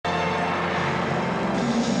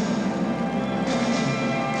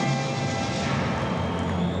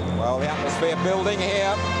atmosphere building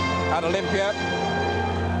here at Olympia.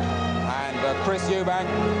 And Chris Eubank,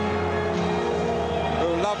 who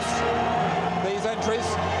loves these entries.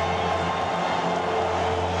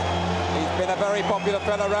 He's been a very popular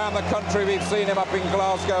fellow around the country. We've seen him up in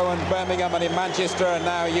Glasgow and Birmingham and in Manchester, and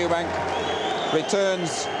now Eubank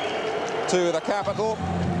returns to the capital,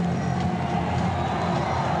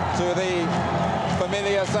 to the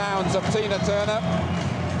familiar sounds of Tina Turner.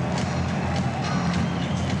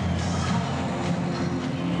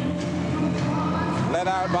 Led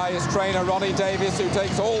out by his trainer Ronnie Davis, who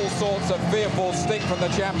takes all sorts of fearful stick from the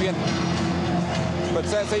champion, but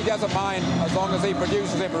says he doesn't mind as long as he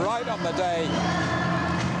produces him right on the day.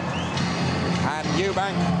 And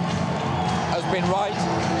Eubank has been right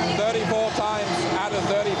 34 times out of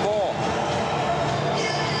 34.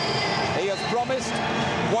 He has promised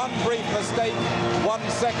one brief mistake, 1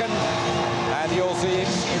 second, and you'll see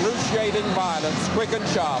excruciating violence, quick and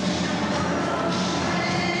sharp.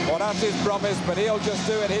 Well, that's his promise, but he'll just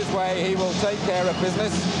do it his way. He will take care of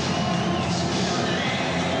business.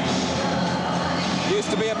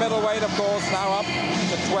 Used to be a middleweight, of course, now up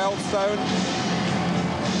to 12 stone.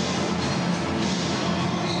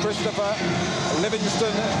 Christopher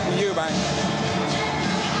Livingston Eubank.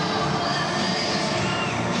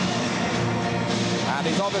 And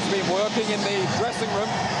he's obviously been working in the dressing room.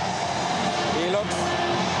 He looks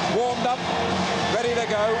warmed up, ready to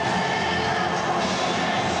go.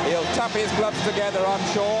 He'll tap his gloves together, I'm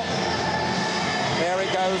sure. There he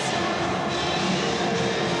goes.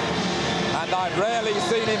 And I've rarely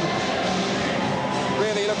seen him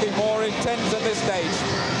really looking more intense at this stage.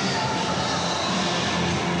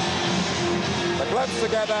 The gloves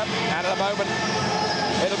together, and at a moment,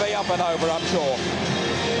 it'll be up and over, I'm sure.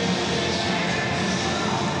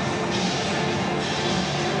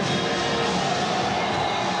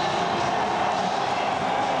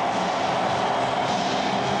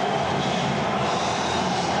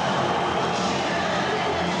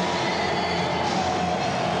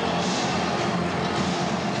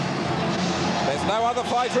 No other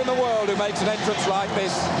fighter in the world who makes an entrance like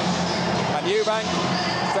this, and Eubank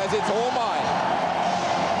says it's all mine.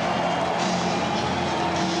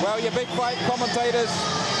 Well, your big fight commentators,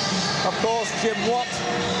 of course, Jim Watt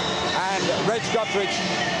and Reg Guttridge,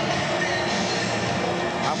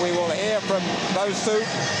 and we will hear from those two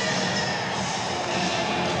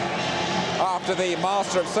after the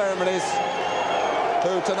Master of Ceremonies,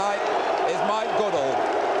 who tonight is Mike Goodall.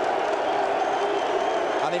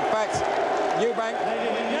 And in fact, Eubank.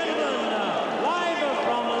 Ladies and gentlemen, live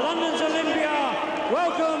from London's Olympia,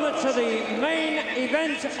 welcome to the main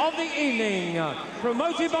event of the evening,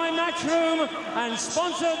 promoted by Matchroom and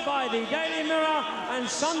sponsored by the Daily Mirror and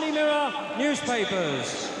Sunday Mirror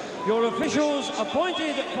newspapers. Your officials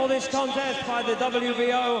appointed for this contest by the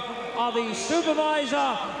WBO are the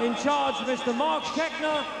supervisor in charge, Mr. Mark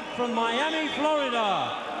Schechner from Miami,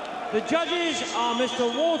 Florida. The judges are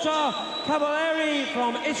Mr. Walter Cavalieri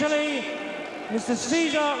from Italy, Mr.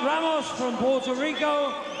 Cesar Ramos from Puerto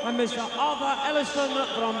Rico, and Mr. Arthur Elliston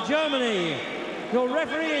from Germany. Your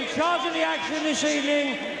referee in charge of the action this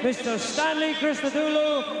evening, Mr. Stanley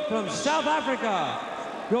Christodoulou from South Africa.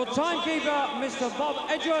 Your timekeeper, Mr. Bob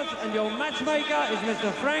Edgeworth, and your matchmaker is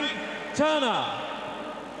Mr. Frank Turner.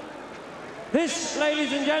 This,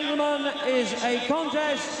 ladies and gentlemen, is a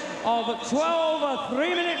contest of 12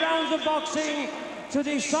 3-minute rounds of boxing to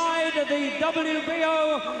decide the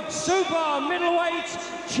WBO Super Middleweight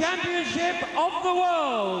Championship of the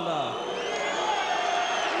World.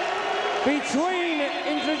 Between,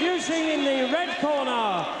 introducing in the red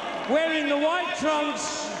corner, wearing the white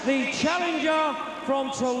trunks, the challenger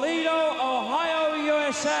from Toledo, Ohio,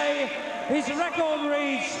 USA. His record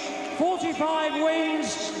reads 45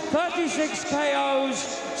 wins, 36 KOs,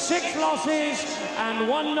 6 losses, and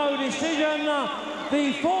 1 no decision.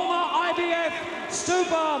 The former IBF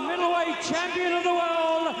Super Middleweight Champion of the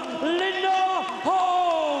World, Lindell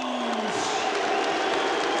Holmes.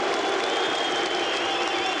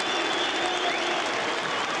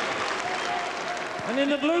 And in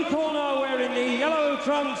the blue corner, wearing the yellow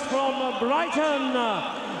trunks from Brighton,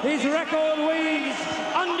 his record reads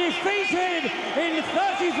undefeated in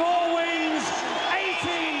 34 wins,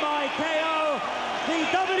 18 by KO. The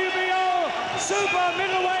WBO Super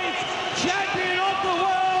Middleweight Champion of the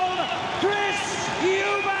World, Chris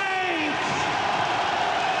Eubank.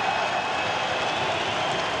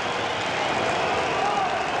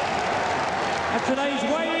 At today's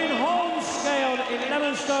weigh-in, Holmes scaled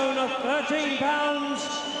 11 stone, 13 pounds.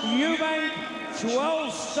 Eubank,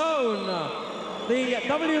 12 stone. The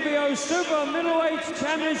WBO Super Middleweight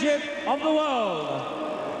Championship of the World.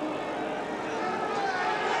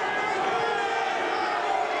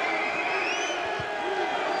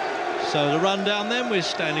 So the rundown then with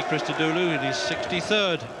Stanley Christodoulou in his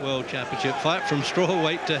 63rd World Championship fight, from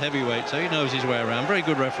strawweight to heavyweight, so he knows his way around. Very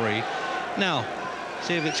good referee. Now,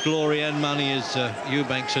 see if it's glory and money is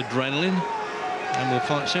Eubank's adrenaline, and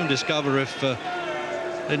we'll soon discover if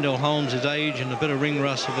Lindell Holmes' age and a bit of ring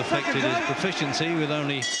rust have affected his proficiency with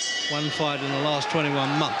only one fight in the last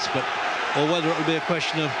 21 months, or whether it will be a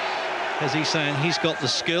question of, as he's saying, he's got the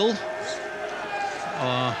skill,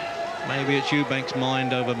 or maybe it's Eubank's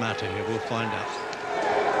mind over matter here. We'll find out.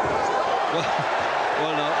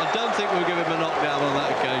 Well, no, I don't think we'll give him a knockdown on that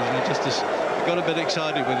occasion. He just got a bit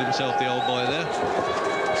excited with himself, the old boy there.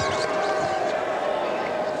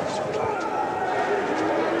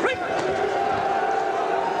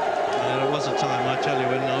 There was a time, I tell you,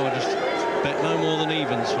 when I would just bet no more than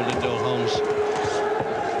evens for Lindell Holmes.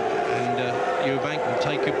 And Eubank will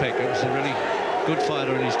take your pick. It was a really good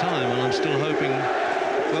fighter in his time, and I'm still hoping,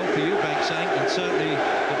 well, for Eubank's sake, and certainly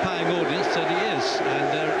the paying audience, that he is.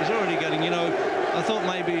 And he's already getting, you know, I thought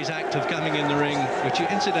maybe his act of coming in the ring, which he,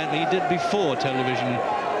 incidentally, he did before television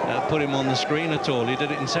put him on the screen at all. He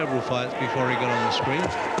did it in several fights before he got on the screen.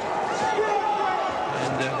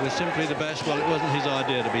 And was simply the best. Well, it wasn't his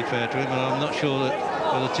idea, to be fair to him, and I'm not sure that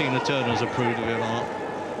whether Tina Turner's approved of it or not.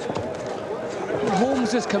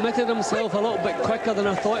 Holmes has committed himself a little bit quicker than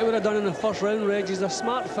I thought he would have done in the first round, Reg. He's a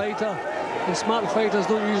smart fighter, and smart fighters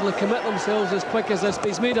don't usually commit themselves as quick as this, but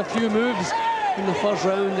he's made a few moves in the first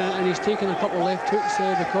round, and he's taken a couple of left hooks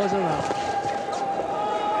because of that.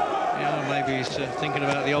 Yeah, maybe he's thinking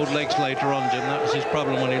about the old legs later on, Jim. That was his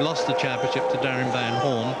problem when he lost the championship to Darren Van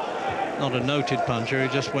Horn. Not a noted puncher, he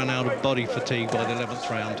just went out of body fatigue by the 11th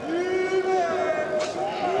round.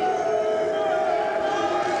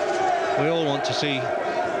 We all want to see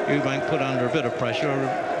Eubank put under a bit of pressure.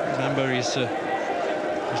 Remember, his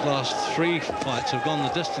last 3 fights have gone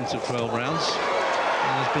the distance of 12 rounds.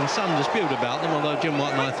 And there's been some dispute about them, although Jim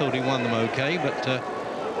White and I thought he won them okay, but there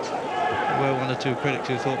were 1 or 2 critics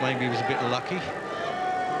who thought maybe he was a bit lucky.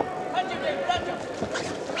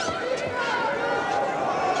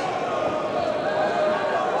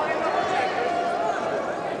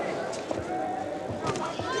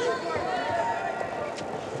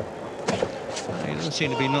 He doesn't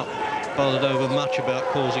seem to be not bothered over much about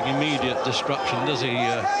causing immediate destruction, does he,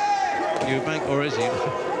 Eubank, or is he?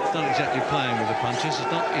 Not exactly playing with the punches.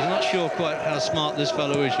 He's not sure quite how smart this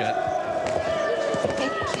fellow is yet.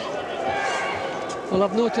 Well,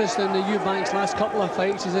 I've noticed in the Eubank's last couple of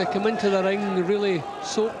fights, he's come into the ring really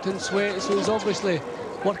soaked in sweat, so he's obviously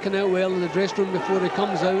working out well in the dressing room before he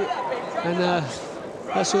comes out, and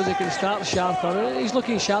that's so they can start sharper. He's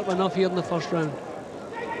looking sharp enough here in the first round.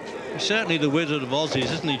 He's certainly the Wizard of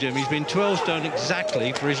Aussies, isn't he, Jim? He's been 12 stone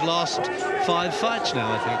exactly for his last 5 fights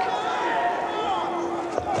now, I think.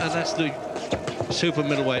 And that's the super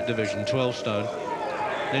middleweight division, 12 stone.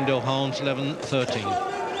 Lindell Holmes, 11-13.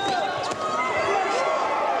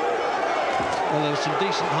 Well, there were some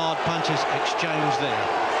decent hard punches exchanged there.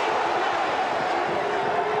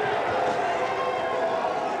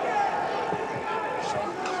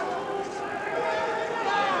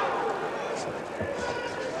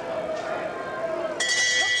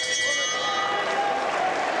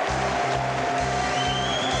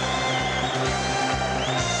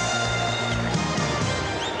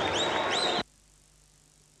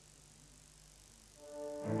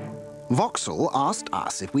 Vauxhall asked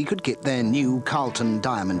us if we could get their new Carlton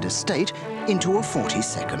Diamond Estate into a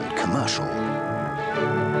 40-second commercial.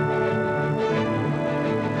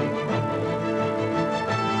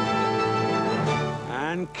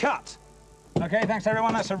 And cut. OK, thanks,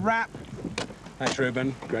 everyone. That's a wrap. Thanks,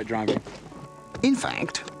 Ruben. Great driving. In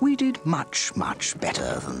fact, we did much, much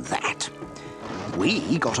better than that.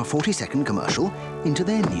 We got a 40-second commercial into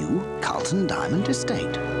their new Carlton Diamond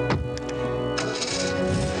Estate.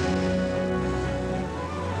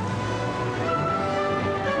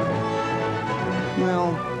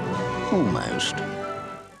 Well, almost.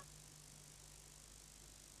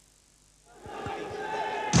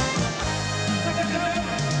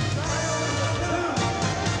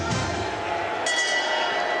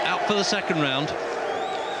 Out for the second round.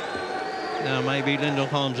 Now maybe Lindell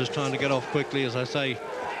Holmes is trying to get off quickly, as I say,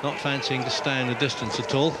 not fancying to stay in the distance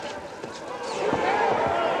at all.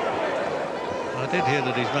 I did hear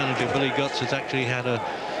that his manager, Billy Gutz, has actually had a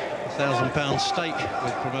 £1,000 stake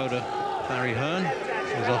with promoter Barry Hearn.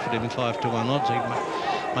 He's offered him 5-to-1 odds.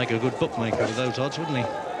 He'd make a good bookmaker with those odds, wouldn't he?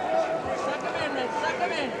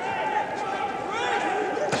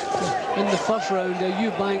 In the first round,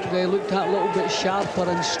 Eubank looked at a little bit sharper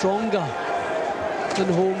and stronger than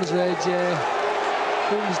Holmes.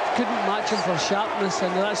 Holmes couldn't match him for sharpness,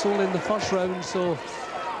 and that's only in the first round, so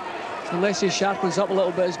Unless he sharpens up a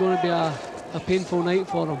little bit, it's going to be a painful night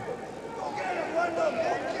for him.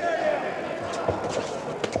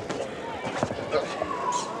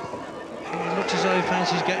 It looks as though he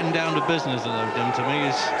fancies getting down to business, though, Jim. To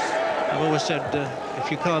me, I've always said,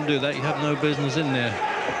 if you can't do that, you have no business in there.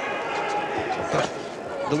 But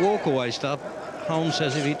the walk-away stuff, Holmes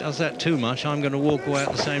says if he does that too much, I'm going to walk away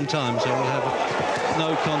at the same time, so we'll have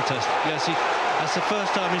no contest. Yes, that's the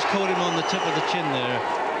first time he's caught him on the tip of the chin there,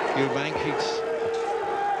 Eubank.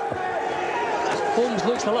 Holmes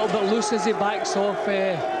looks a little bit loose as he backs off.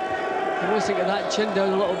 He wants to get that chin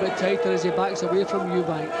down a little bit tighter as he backs away from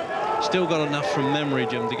Eubank. Still got enough from memory,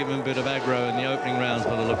 Jim, to give him a bit of aggro in the opening rounds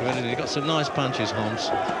by the look of it. He's got some nice punches, Holmes.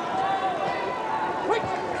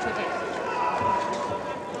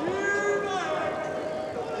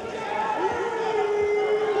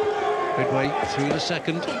 Midway through the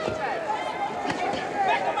second.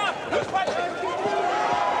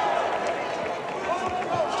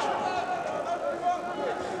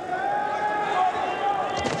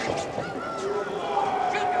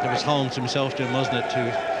 It was Holmes himself, Jim, wasn't it,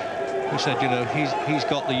 who said, you know, he's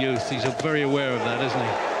got the youth. He's very aware of that, isn't he?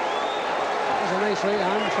 There's a nice right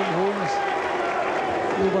hand from Holmes.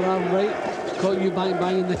 Overarm right, caught Eubank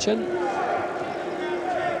banging the chin.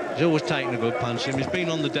 He's always taken a good punch. He's been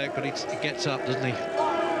on the deck, but he gets up, doesn't he?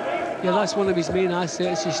 Yeah, that's one of his main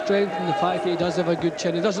assets, his strength, and the fact that he does have a good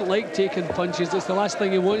chin. He doesn't like taking punches. It's the last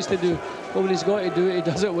thing he wants to do, but when he's got to do it, he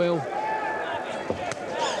does it well.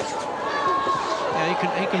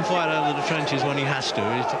 Yeah, he can fight out of the trenches when he has to.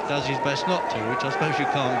 He does his best not to, which I suppose you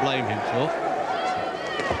can't blame him for.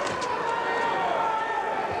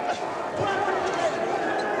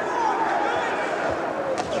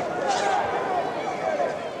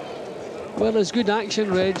 Well, it's good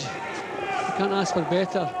action, Reg. You can't ask for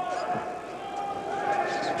better.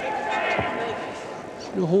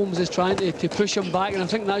 You know, Holmes is trying to push him back, and I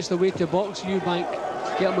think that's the way to box Eubank.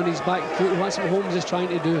 Get him on his back foot. That's what Holmes is trying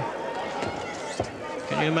to do.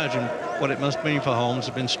 Can you imagine what it must mean for Holmes?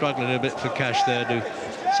 He's been struggling a bit for cash there to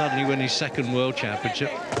suddenly win his second World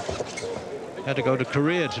Championship. Had to go to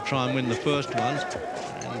Korea to try and win the first one,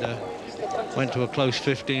 and went to a close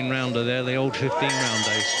 15-rounder there, the old 15-round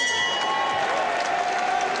days.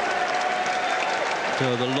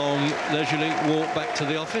 So the long, leisurely walk back to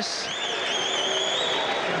the office.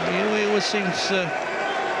 He always seems,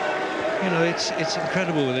 you know, it's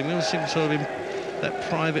incredible with him. He always seems sort of that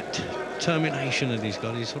private determination that he's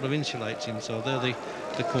got. He sort of insulates himself. They're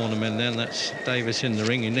the corner men there, and that's Davis in the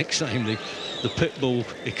ring. He nicknamed the pit bull,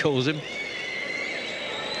 he calls him.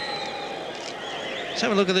 Let's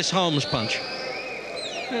have a look at this Holmes punch.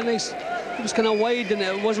 Yeah, nice. It was kind of wide, and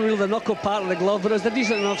it wasn't really the knuckle part of the glove, but it was a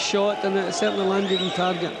decent enough shot, and it certainly landed in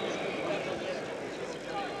target.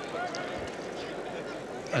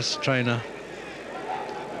 That's trainer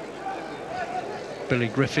Billy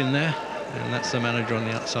Griffin there, and that's the manager on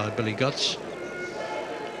the outside, Billy Gutz.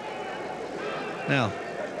 Now,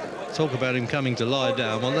 talk about him coming to lie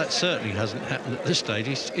down. Well, that certainly hasn't happened at this stage.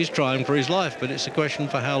 He's trying for his life, but it's a question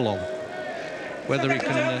for how long. Whether he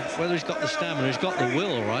can, whether he's got the stamina, he's got the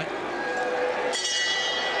will, right?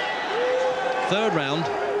 Third round.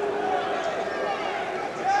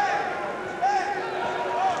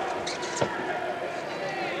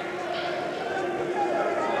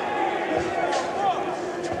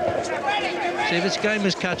 See, this game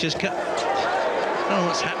is catch as catch. I don't know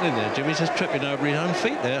what's happening there, Jimmy's just tripping over his own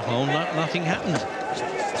feet there. Holmes, nothing happened.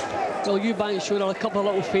 Well, Eubank showed a couple of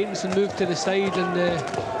little feints and moved to the side, and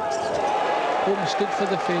Holmes stood for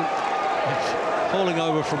the feint. Falling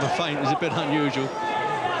over from a feint is a bit unusual,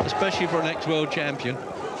 especially for an ex-world champion.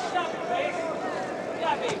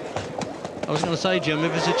 I was going to say, Jim,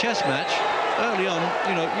 if it's a chess match, early on,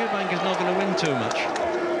 you know, Eubank is not going to win too much.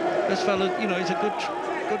 This fella, you know, he's a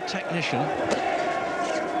good technician.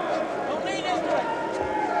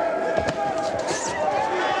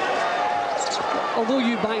 Although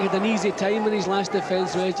Eubank had an easy time in his last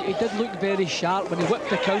defence, Reg, he did look very sharp when he whipped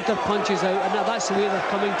the counter punches out, and that's the way they're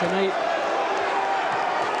coming tonight.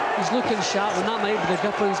 He's looking sharp, and that might be the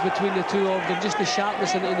difference between the two of them, just the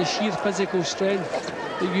sharpness and the sheer physical strength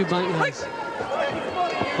that Eubank has.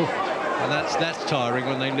 And that's tiring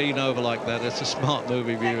when they lean over like that. It's a smart move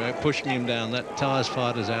of you, pushing him down. That tires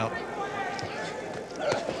fighters out,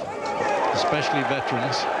 especially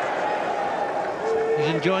veterans.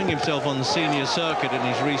 He's enjoying himself on the senior circuit in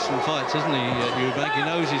his recent fights, isn't he, Eubank? He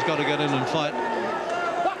knows he's got to get in and fight.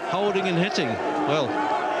 Holding and hitting. Well,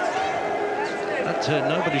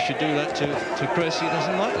 nobody should do that to Chris. He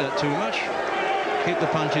doesn't like that too much. Keep the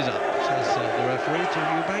punches up, says the referee to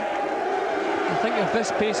Eubank. I think if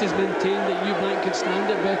this pace is maintained, that Eubank could stand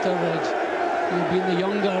it better, Reg. He'll being the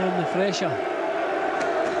younger and the fresher.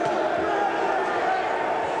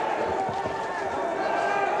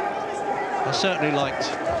 I certainly liked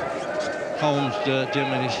Holmes,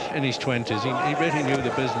 Jim, in his 20s. He really knew the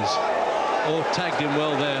business. Oh, tagged him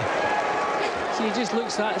well there. See, he just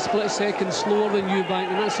looks that split second slower than Eubank,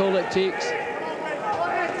 and that's all it takes.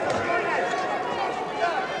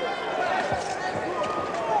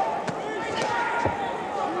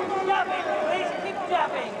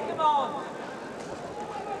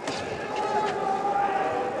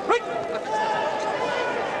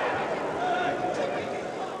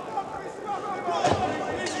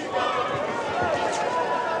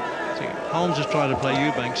 Holmes is trying to play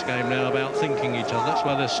Eubank's game now about thinking each other. That's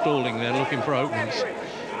why they're stalling. They're looking for openings.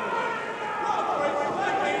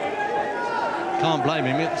 Can't blame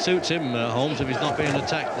him. It suits him, Holmes, if he's not being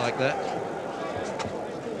attacked like that.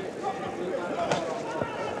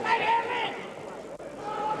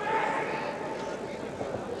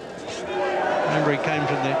 Remember, he came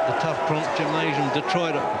from the tough Bronx Gymnasium,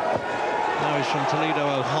 Detroit. Now he's from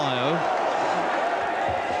Toledo, Ohio.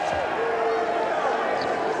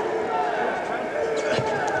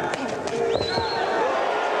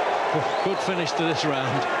 Good finish to this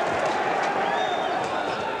round.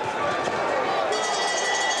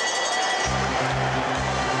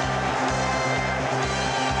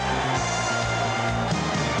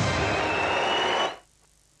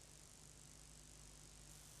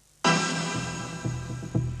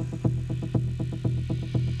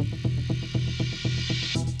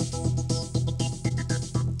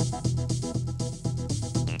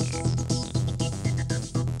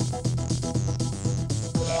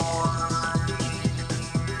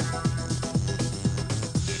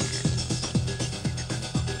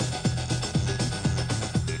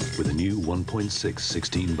 With a new 1.6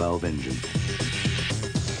 16-valve engine,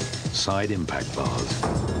 side impact bars,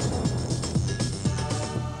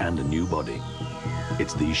 and a new body,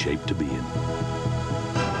 it's the shape to be in.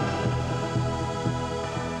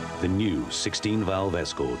 The new 16-valve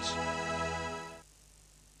Escorts.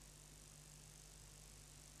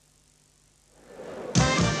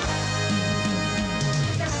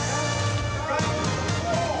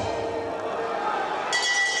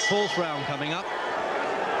 Fourth round coming up.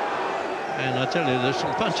 And I tell you, there's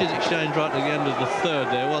some punches exchanged right at the end of the third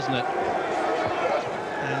there, wasn't it?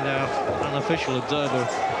 And our unofficial observer,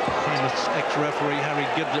 famous ex-referee Harry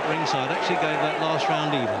Gibbs at ringside, actually gave that last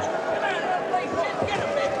round even.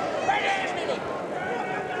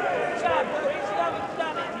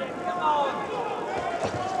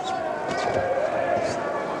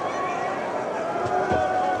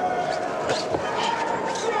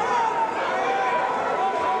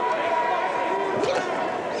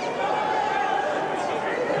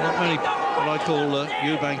 What I call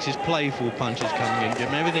Eubanks' playful punches coming in,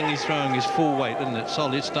 Jim. Everything he's throwing is full weight, isn't it?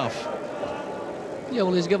 Solid stuff. Yeah,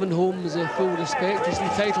 well, he's given Holmes full respect. He's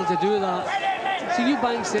entitled to do that. So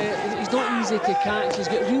Eubanks, he's not easy to catch. He's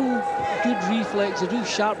got real good reflexes, real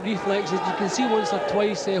sharp reflexes. You can see once or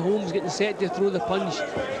twice Holmes getting set to throw the punch,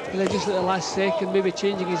 and then just at the last second, maybe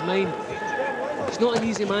changing his mind. He's not an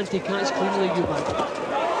easy man to catch cleanly, Eubank.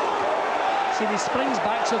 See, he springs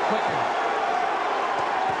back so quickly.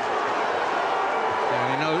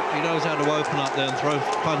 He knows how to open up there and throw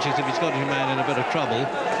punches if he's got his man in a bit of trouble.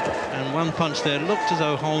 And one punch there looked as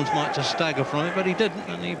though Holmes might just stagger from it, but he didn't,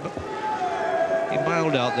 and he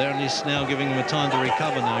bailed out there, and he's now giving him a time to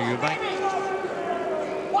recover now, Eubank.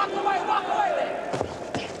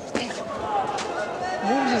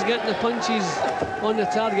 Holmes is getting the punches on the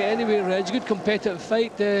target anyway, Reg. Good competitive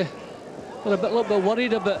fight. We're a little bit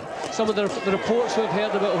worried about some of the reports we've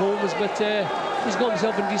heard about Holmes, but he's got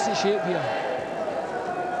himself in decent shape here.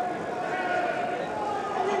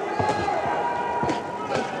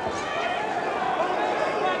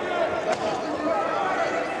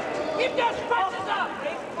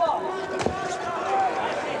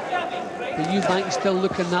 Eubank's still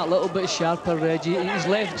looking that little bit sharper, Reggie. His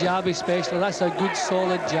left jab especially, that's a good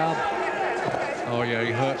solid jab. Oh yeah,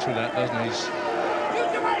 he hurts with that, doesn't he?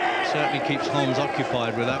 Certainly keeps Holmes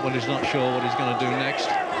occupied with that when he's not sure what he's going to do next.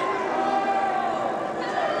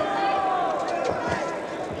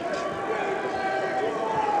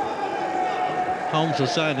 Holmes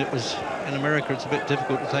was saying it was, in America, it's a bit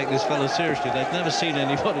difficult to take this fellow seriously. They've never seen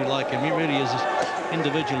anybody like him. He really is as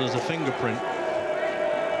individual as a fingerprint.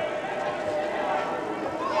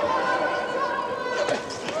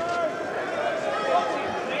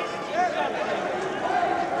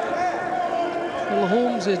 Well,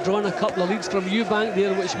 Holmes has drawn a couple of leads from Eubank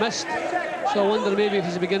there, which missed. So I wonder maybe if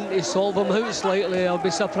he's beginning to solve him out slightly. I'll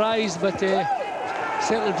be surprised, but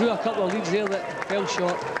certainly drew a couple of leads there that fell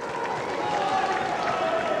short.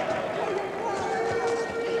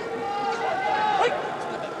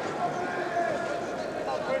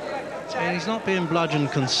 And he's not being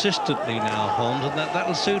bludgeoned consistently now, Holmes, and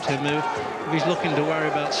that'll suit him if he's looking to worry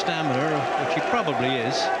about stamina, which he probably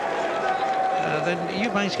is. Then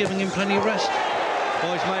Eubank's giving him plenty of rest.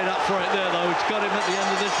 Oh, he's made up for it there, though. It's got him at the end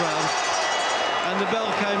of this round. And the bell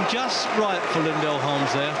came just right for Lindell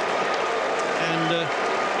Holmes there. And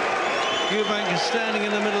Eubank is standing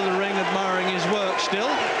in the middle of the ring admiring his work still.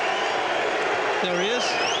 There he is.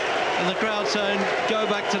 And the crowd saying, go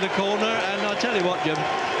back to the corner. And I tell you what, Jim,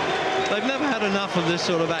 they've never had enough of this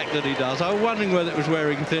sort of act that he does. I was wondering whether it was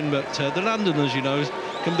wearing thin, but the Londoners, you know,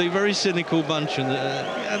 can be a very cynical bunch,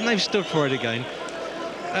 and they've stood for it again.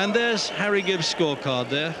 And there's Harry Gibbs' scorecard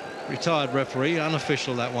there. Retired referee,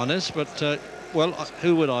 unofficial that one is, but, well,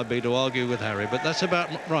 who would I be to argue with Harry? But that's about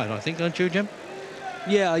right, I think, don't you, Jim?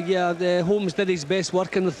 Yeah, the Holmes did his best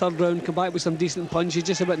work in the third round, come back with some decent punches,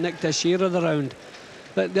 just about nicked his share of the round.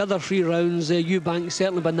 But the other 3 rounds, Eubank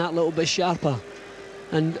certainly been that little bit sharper.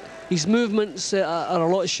 And his movements are a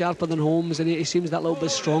lot sharper than Holmes, and he seems that little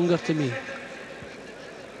bit stronger to me.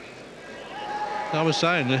 I was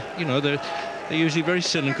saying, you know, they're usually very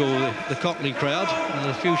cynical, the Cockney crowd, and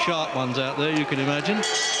a few sharp ones out there, you can imagine.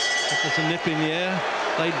 If there's a nip in the air,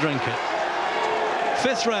 they drink it.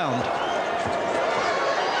 5th round.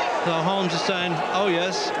 So Holmes is saying, oh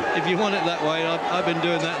yes, if you want it that way, I've been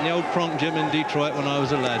doing that in the old Kronk gym in Detroit when I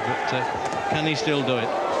was a lad, but can he still do it?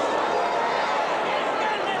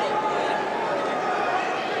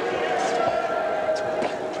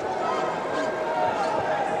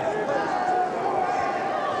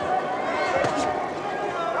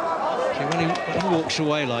 When he walks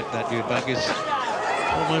away like that, Eubank is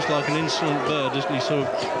almost like an insolent bird, isn't he? Sort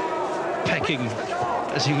of pecking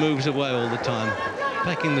as he moves away all the time,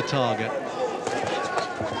 pecking the target.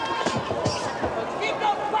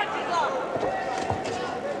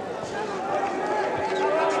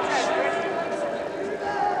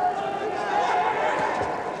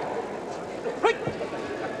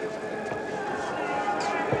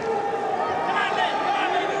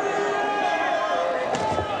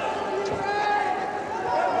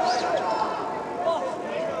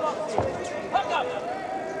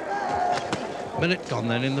 Minute gone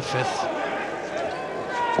then in the 5th.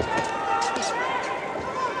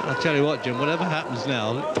 I'll tell you what, Jim, whatever happens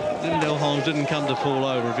now, Lindell Holmes didn't come to fall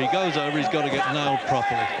over. If he goes over, he's got to get nailed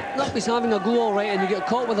properly. Look, he's having a go all right, and he got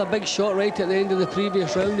caught with a big shot right at the end of the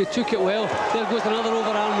previous round. He took it well. There goes another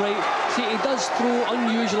overarm right. See, he does throw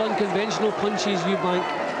unusual, unconventional punches, Eubank,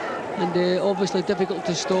 and obviously difficult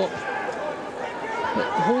to stop. But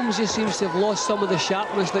Holmes just seems to have lost some of the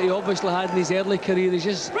sharpness that he obviously had in his early career.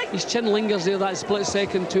 His chin lingers there that split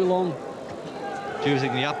second too long.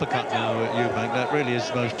 Using the uppercut now at Eubank, that really is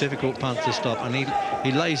the most difficult punch to stop, and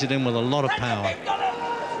he lays it in with a lot of power.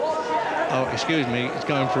 Oh, excuse me, he's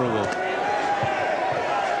going for a walk.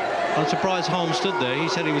 I'm surprised Holmes stood there. He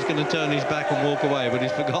said he was going to turn his back and walk away, but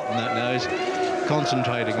he's forgotten that now. He's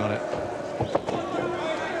concentrating on it.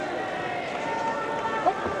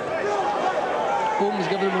 Holmes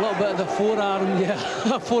giving him a little bit of the forearm,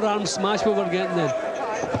 yeah, forearm smash we were getting then.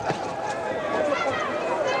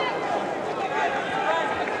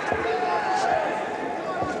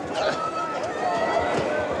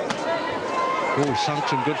 Oh, sunk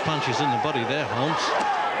some good punches in the body there, Holmes.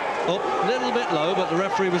 Oh, a little bit low, but the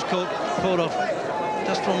referee was caught off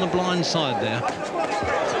just on the blind side there.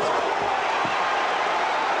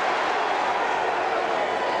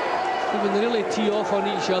 When they really tee off on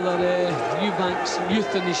each other, Eubank's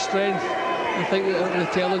youth and his strength, I think are the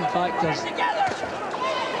telling factors.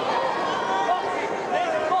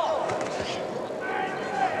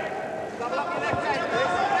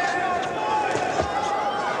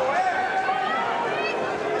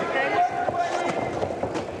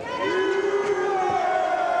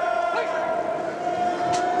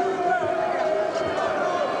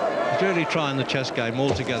 Really trying the chess game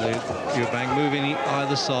altogether, Eubank, moving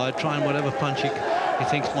either side, trying whatever punch he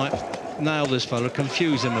thinks might nail this fella,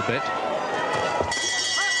 confuse him a bit.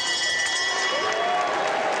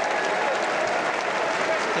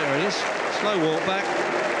 There it is, slow walk back.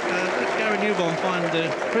 Let Gary Newborn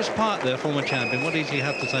find Chris Park there, former champion. What does he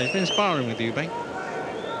have to say? He's been sparring with Eubank.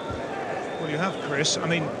 Well, you have, Chris. I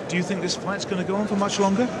mean, do you think this fight's going to go on for much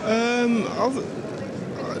longer?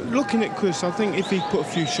 Looking at Chris, I think if he put a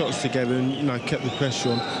few shots together and, you know, kept the pressure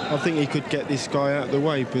on, I think he could get this guy out of the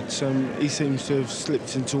way, but he seems to have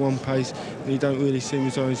slipped into one pace and he don't really seem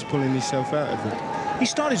as though he's pulling himself out of it. He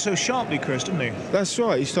started so sharply, Chris, didn't he? That's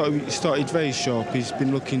right. He started very sharp. He's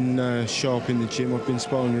been looking sharp in the gym. I've been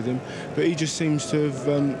sparring with him, but he just seems to have.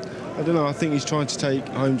 I don't know. I think he's trying to take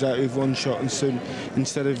Holmes out with one shot, and so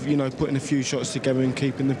instead of putting a few shots together and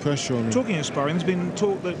keeping the pressure on him. Talking of sparring, there's been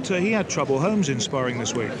talk that he had trouble, Holmes, in sparring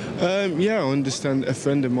this week. Yeah, I understand. A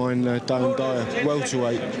friend of mine, Dan Dyer,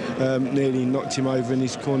 welterweight, nearly knocked him over, and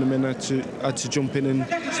his cornerman had to jump in and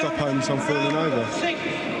stop Holmes from falling over.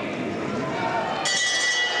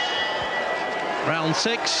 Round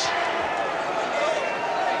 6.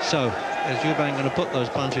 So, is Eubank going to put those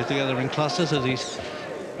punches together in clusters, as he's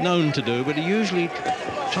known to do, but he usually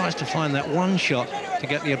tries to find that one shot to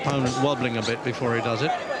get the opponent wobbling a bit before he does it.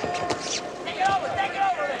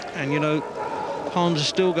 And, Holmes has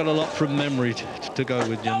still got a lot from memory to go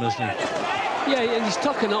with, Jim, hasn't he? Yeah, and he's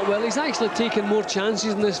tucking up well. He's actually taken more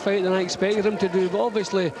chances in this fight than I expected him to do, but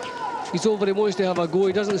obviously he's over, he wants to have a go.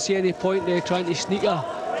 He doesn't see any point there trying to sneak a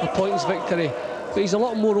points victory, but he's a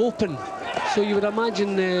lot more open, so you would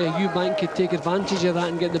imagine Eubank could take advantage of that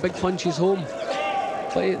and get the big punches home,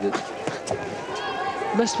 but he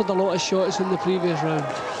missed with a lot of shots in the previous round.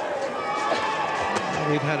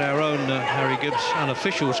 We've had our own Harry Gibbs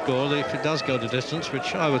unofficial score, if it does go the distance,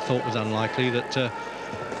 which I would thought was unlikely, that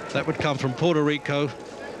that would come from Puerto Rico,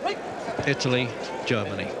 Italy,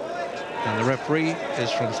 Germany, and the referee is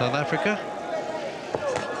from South Africa.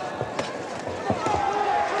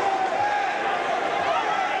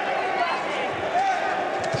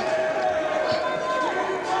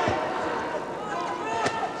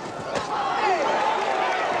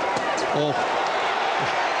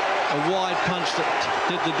 A wide punch that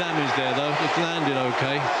did the damage there, though. It landed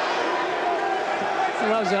okay.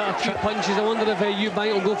 Well, that was a few punches. I wonder if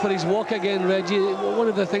Eubank will go for his walk again, Reggie. One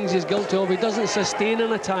of the things he's guilty of, he doesn't sustain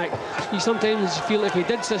an attack. You sometimes feel if he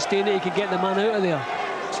did sustain it, he could get the man out of there.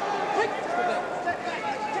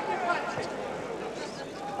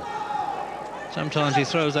 Sometimes he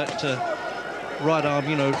throws that right arm,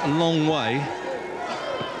 a long way.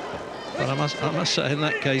 But I must say, in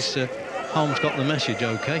that case, Holmes got the message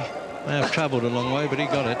okay. May have travelled a long way, but he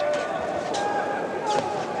got it.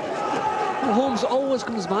 Well, Holmes always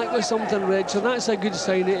comes back with something, Reg, so that's a good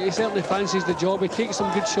sign. He certainly fancies the job. He takes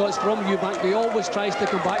some good shots from Eubank, but he always tries to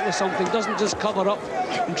come back with something, doesn't just cover up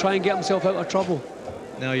and try and get himself out of trouble.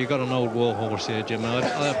 Now, you've got an old war horse here, Jim. I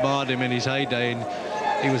admired him in his heyday,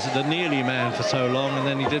 and he was the nearly man for so long, and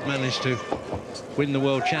then he did manage to win the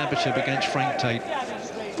World Championship against Frank Tate.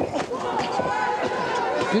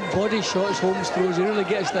 Good body shots Holmes throws. He really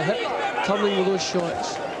gets the hip turning with those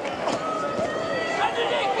shots.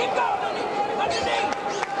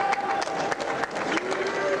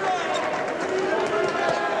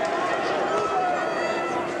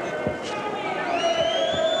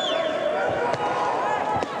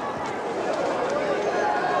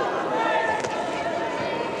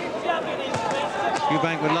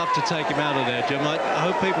 Eubank would love to take him out of there, Jim. I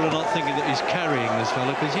hope people are not thinking that he's carrying this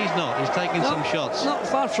fella, because he's not. He's taking some shots. Not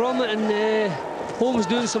far from it, and Holmes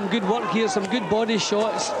doing some good work here, some good body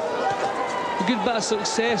shots. A good bit of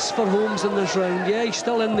success for Holmes in this round. Yeah, he's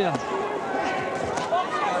still in there.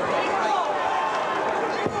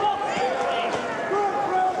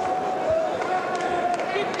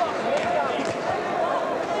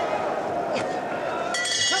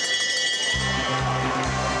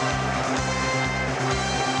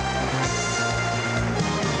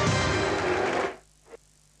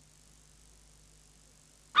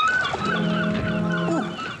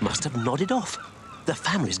 Have nodded off. The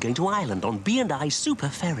family's going to Ireland on B&I Super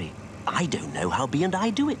Ferry. I don't know how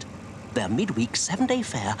B&I do it. Their midweek 7-day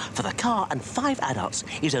fare for the car and 5 adults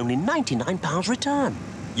is only £99 return.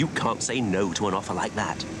 You can't say no to an offer like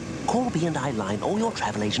that. Call B&I Line or your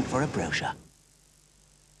travel agent for a brochure.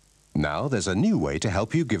 Now there's a new way to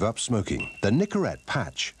help you give up smoking. The Nicorette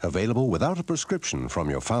patch, available without a prescription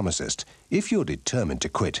from your pharmacist. If you're determined to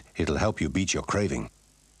quit, it'll help you beat your craving.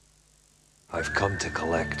 I've come to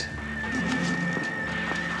collect.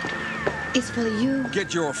 It's for you.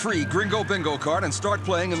 Get your free Gringo Bingo card and start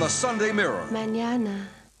playing in the Sunday Mirror. Mañana.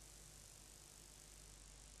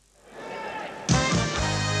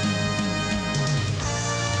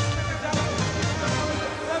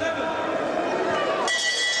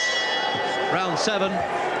 Round 7.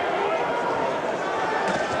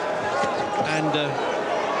 And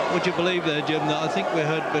would you believe there, Jim, that I think we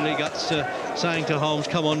heard Billy Guts saying to Holmes,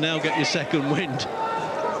 come on now, get your second wind.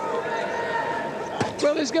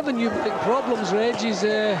 Well, he's given Eubank problems, Reg. He's,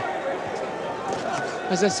 as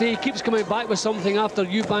I say, he keeps coming back with something after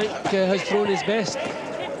Eubank has thrown his best.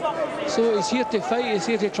 So he's here to fight, he's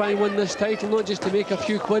here to try and win this title, not just to make a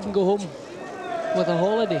few quid and go home with a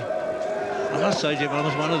holiday. I must say, Jim, I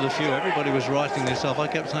was one of the few. Everybody was writing this off. I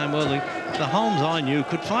kept saying, well, the Holmes I knew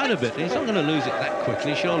could fight a bit. He's not going to lose it that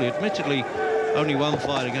quickly, surely. Admittedly, only one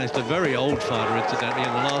fight against a very old fighter, incidentally,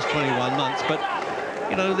 in the last 21 months. But,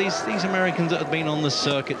 you know, these Americans that have been on the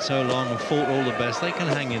circuit so long and fought all the best, they can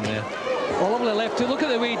hang in there. Well, lovely left hook. Look at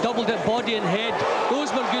the way he doubled it, body and head.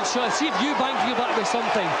 Those were good shots. See if Eubank can get back with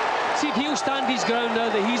something. See if he'll stand his ground now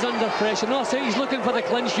that he's under pressure. No, see, he's looking for the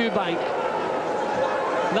clinch, Eubank.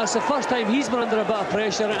 And that's the first time he's been under a bit of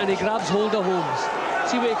pressure, and he grabs hold of Holmes.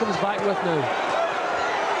 See what he comes back with now.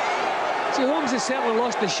 See, Holmes has certainly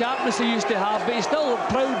lost the sharpness he used to have, but he's still a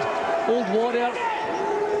proud old warrior.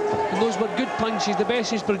 And those were good punches, the best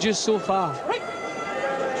he's produced so far.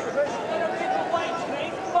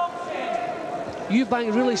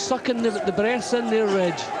 Eubank really sucking the breaths in there,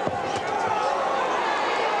 Reg.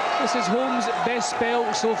 This is Holmes' best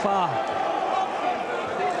spell so far.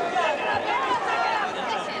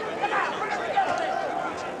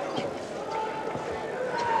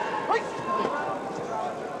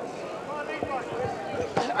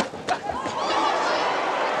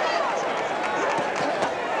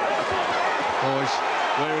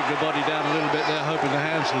 Wearing the body down a little bit there, hoping the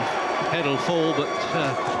hands and head will fall, but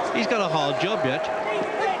he's got a hard job yet.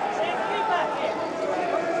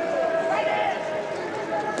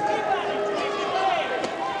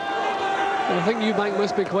 And I think Eubank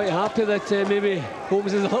must be quite happy that maybe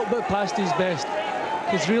Holmes is a little bit past his best.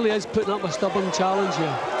 He really is putting up a stubborn challenge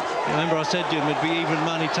here. Remember I said, Jim, it'd be even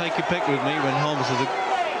money, take your pick with me when Holmes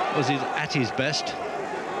was at his best.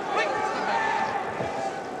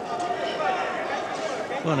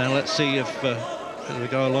 Well, now let's see if as we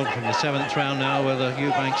go along from the 7th round now, whether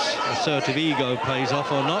Eubank's assertive ego pays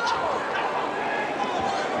off or not.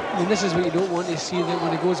 I mean, this is what you don't want to see, that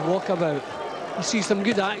when he goes walkabout. You see some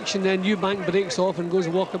good action, then Eubank breaks off and goes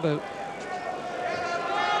walkabout.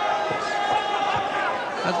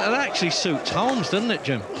 That actually suits Holmes, doesn't it,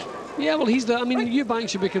 Jim? Yeah, well, I mean, Eubank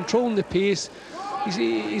should be controlling the pace.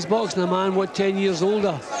 He's boxing a man, what, 10 years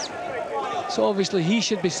older. So obviously he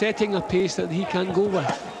should be setting a pace that he can go with.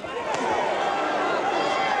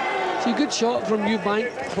 It's a good shot from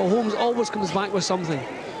Eubank, but Holmes always comes back with something.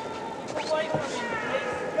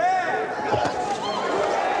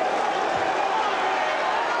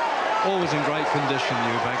 Always in great condition,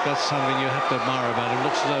 Eubank. That's something you have to admire about him.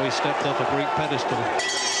 Looks as though he stepped off a Greek pedestal.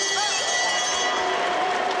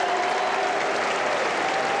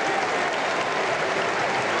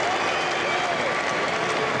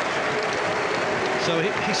 So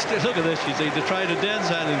he's still, look at this, you see, the trainer Dan's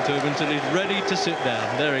handing to him until he's ready to sit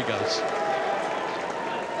down. There he goes.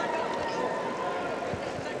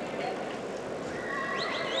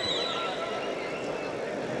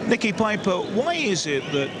 Nicky Piper, why is it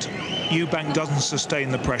that Eubank doesn't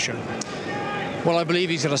sustain the pressure? Well, I believe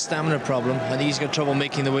he's got a stamina problem. I think he's got trouble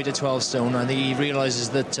making the weight to 12 stone. I think he realises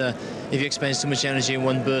that if he expends too much energy in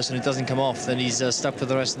one burst and it doesn't come off, then he's stuck for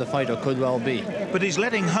the rest of the fight, or could well be. But he's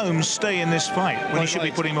letting Holmes stay in this fight when he should be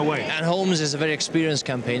putting him away. And Holmes is a very experienced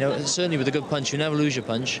campaigner. Certainly with a good punch, you never lose your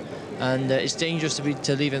punch. And it's dangerous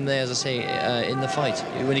to leave him there, as I say, in the fight,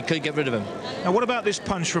 when he could get rid of him. Now, what about this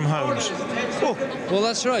punch from Holmes? Oh. Well,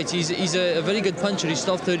 that's right. He's a very good puncher. He's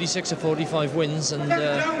still 36 of 45 wins, and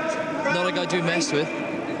not a guy to be messed with.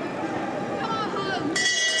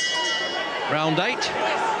 Round 8.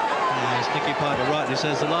 As Nicky Piper rightly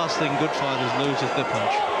says, the last thing good fighters lose is the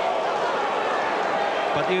punch.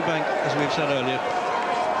 But Eubank, as we've said earlier,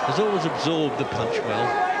 has always absorbed the punch well.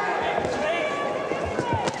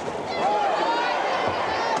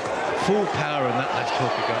 Full power in that left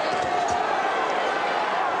hook he got.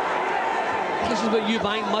 This is what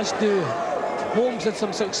Eubank must do. Holmes had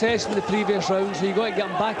some success in the previous round, so you've got to get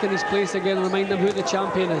him back in his place again and remind him who the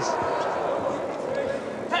champion is.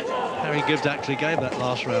 Harry Gibbs actually gave that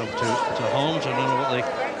last round to Holmes. I don't know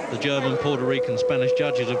what the German, Puerto Rican, Spanish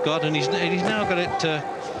judges have got, and he's now got it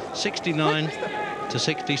 69 to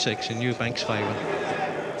 66 in Eubank's favour.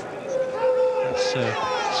 That's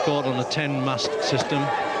scored on the 10 must system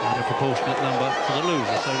and a proportionate number for the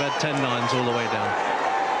loser, so they've had 10 9s all the way down.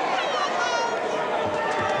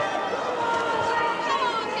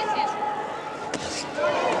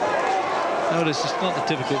 Notice it's not the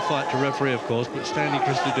typical fight to referee, of course, but Stanley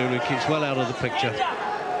Christodoulou keeps well out of the picture.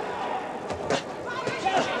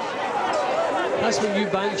 That's what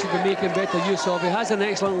Eubank should be making better use of. He has an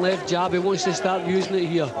excellent left jab. He wants to start using it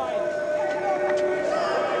here.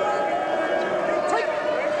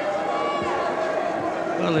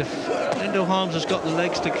 Well, if Lindell Holmes has got the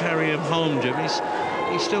legs to carry him home, Jim, he's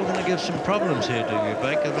still going to give some problems here to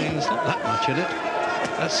Eubank. I mean, there's not that much in it.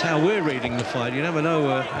 That's how we're reading the fight. You never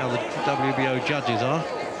know how the WBO judges are.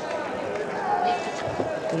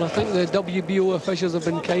 Well, I think the WBO officials have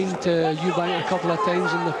been kind to Eubank a couple of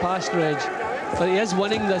times in the past, Reg, but he is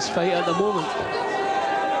winning this fight at the moment.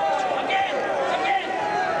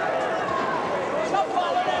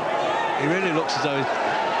 He really looks as though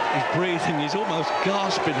he's breathing, he's almost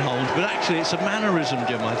gasping, Holmes, but actually it's a mannerism,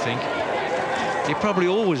 Jim, I think. He probably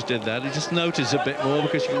always did that. He just noticed a bit more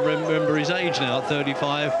because you can remember his age now at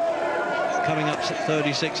 35, coming up to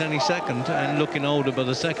 36 any second, and looking older by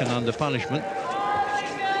the second under punishment.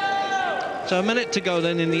 So a minute to go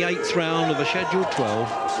then in the 8th round of a scheduled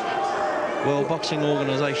 12 World Boxing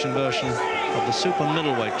Organisation version of the super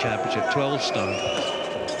middleweight championship, 12 stone.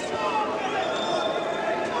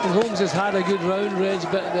 And Holmes has had a good round, Reg,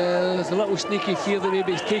 but there's a little sneaky fear that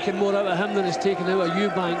maybe it's taken more out of him than it's taken out of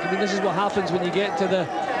Eubank. I mean, this is what happens when you get to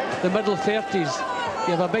the middle 30s.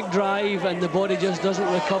 You have a big drive and the body just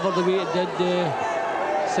doesn't recover the way it did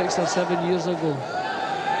 6 or 7 years ago.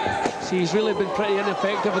 See, he's really been pretty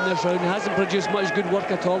ineffective in this round. He hasn't produced much good work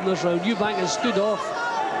at all in this round. Eubank has stood off,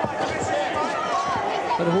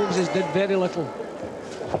 but Holmes has did very little.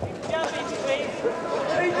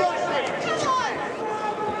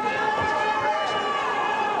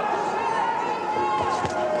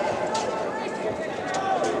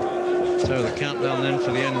 So the countdown then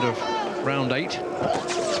for the end of round 8.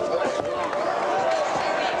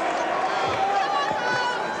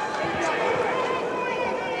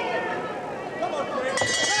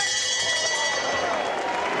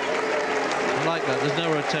 I like that. There's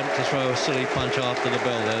no attempt to throw a silly punch after the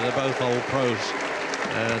bell there. They're both old pros.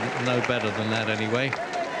 No better than that anyway.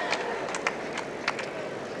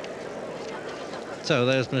 So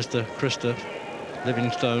there's Mr. Krista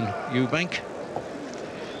Livingstone Eubank.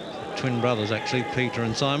 Twin brothers, actually, Peter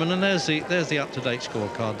and Simon, and there's the up-to-date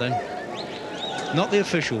scorecard then. Not the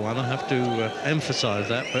official one, I have to emphasize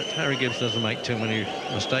that, but Harry Gibbs doesn't make too many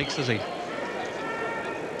mistakes, does he?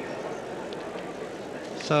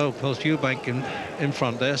 So, of course, Eubank in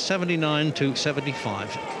front there, 79 to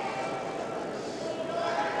 75.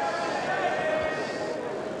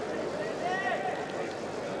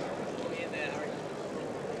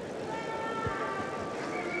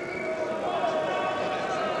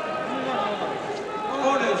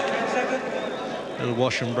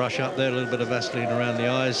 Wash and brush up there, a little bit of Vaseline around the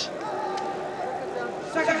eyes.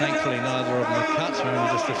 Thankfully, neither of them are cuts,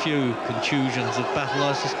 only just a few contusions of battle,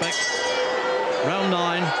 I suspect. Round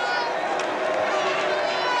 9.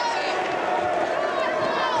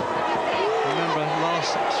 Remember,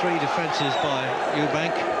 last 3 defences by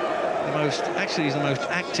Eubank. He's the most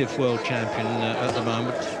active world champion at the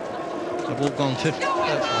moment. They've all gone 15.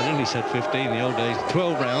 I nearly said 15 in the old days.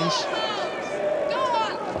 12 rounds.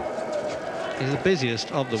 He's the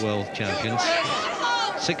busiest of the world champions.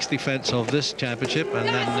 6th defence of this championship, and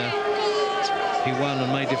then he won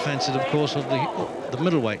and made defences, of course, of the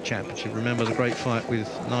middleweight championship. Remember the great fight with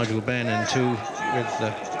Nigel Benn and 2 with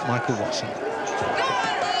Michael Watson.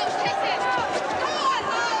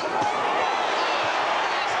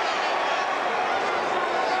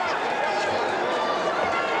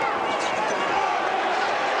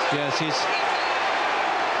 Yes,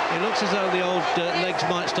 it looks as though the old legs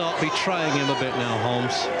might start betraying him a bit now,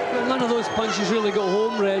 Holmes. Well, none of those punches really got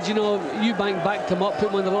home, Reg. You know, Eubank backed him up, put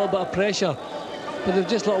him under a little bit of pressure. But they're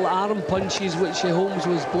just little arm punches which Holmes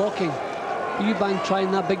was blocking. Eubank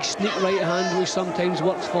trying that big sneak right hand, which sometimes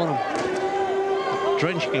works for him.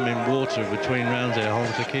 Drenching him in water between rounds there,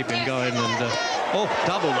 Holmes, to keep him going. And oh,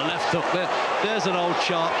 double the left hook there. There's an old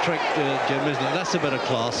sharp trick, Jim, isn't it? That's a bit of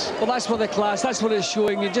class. Well, that's what the class, that's what it's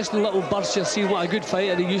showing you. Just in little bursts, you're seeing what a good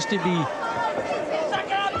fighter he used to be.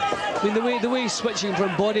 I mean, the way he's switching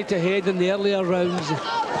from body to head in the earlier rounds.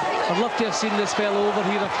 I'd love to have seen this fellow over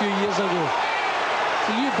here a few years ago.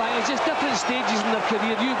 So Eubank, it's just different stages in their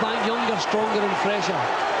career. Eubank younger, stronger and fresher.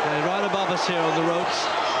 Yeah, right above us here on the ropes.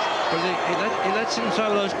 But he lets him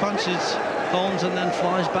throw those punches, Holmes, and then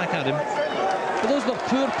flies back at him. But those were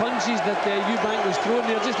poor punches that Eubank was throwing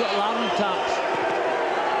there, just little arm taps.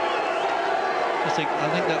 I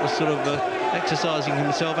think that was sort of exercising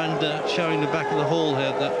himself and showing the back of the hall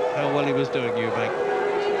here that how well he was doing, Eubank.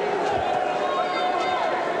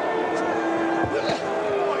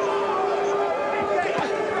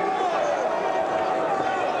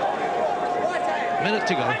 Minute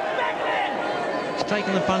to go. He's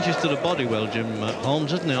taking the punches to the body well, Jim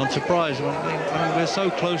Holmes, isn't he? I'm surprised. I mean, we're so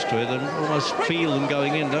close to it and almost feel them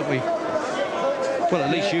going in, don't we? Well,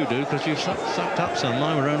 at least you do, because you've sucked up some.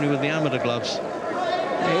 Mine were only with the amateur gloves.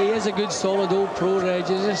 Yeah, he is a good, solid old pro, Reg.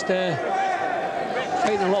 He's just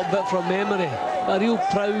fighting a little bit from memory. A real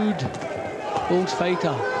proud old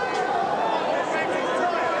fighter.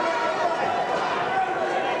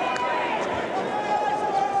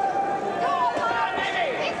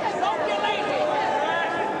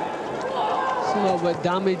 little bit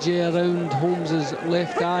damage around Holmes's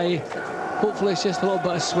left eye. Hopefully it's just a little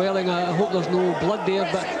bit of swelling. I hope there's no blood there,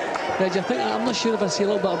 but Reg, I'm not sure if I see a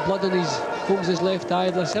little bit of blood on Holmes's left eye.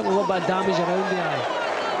 There's certainly a little bit of damage around the eye.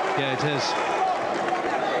 Yeah, it is.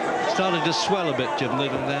 Started to swell a bit, Jim.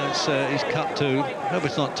 Now he's cut too. Hope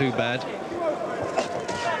it's not too bad.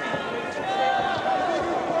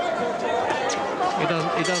 He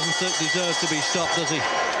doesn't deserve to be stopped, does he?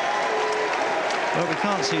 Well, we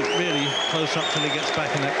can't see it really close up till he gets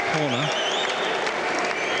back in that corner.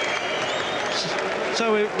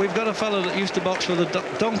 So we've got a fellow that used to box for the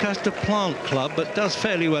Doncaster Plant Club, but does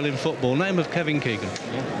fairly well in football. Name of Kevin Keegan.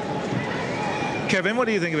 Kevin, what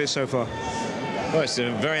do you think of it so far? Well, it's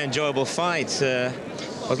a very enjoyable fight. I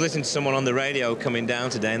was listening to someone on the radio coming down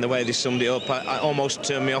today, and the way they summed it up, I almost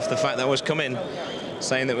turned me off the fact that I was coming,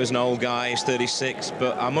 saying that it was an old guy, he's 36.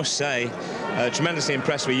 But I must say, tremendously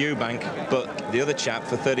impressed with Eubank. But the other chap,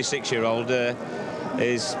 the 36-year-old,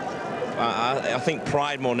 is, I think,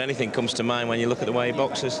 pride more than anything comes to mind when you look at the way he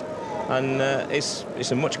boxes. And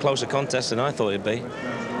it's a much closer contest than I thought it'd be.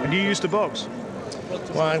 And you used to box?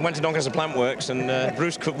 Well, I went to Doncaster Plant Works, and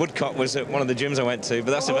Bruce Woodcock was at one of the gyms I went to,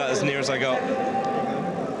 but that's about as near as I got.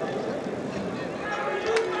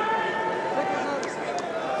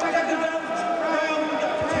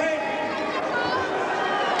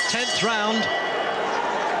 10th round.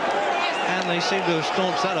 And they seem to have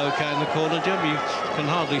staunched that okay in the corner, Jim. You can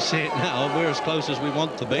hardly see it now. We're as close as we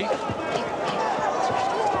want to be.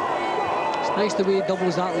 It's nice the way he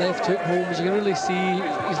doubles that left hook, Holmes. You can really see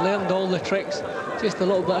he's learned all the tricks. Just a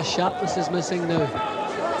little bit of sharpness is missing now.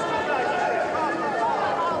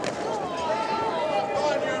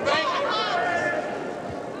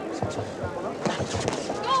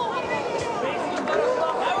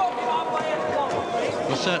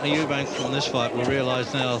 Well, certainly Eubank from this fight will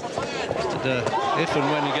realise now that if and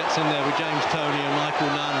when he gets in there with James Toney and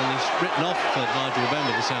Michael Nunn, and he's written off for Nigel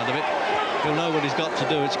Bender, the sound of it, he'll know what he's got to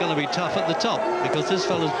do. It's going to be tough at the top, because this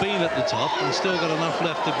fella's been at the top and still got enough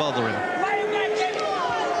left to bother him.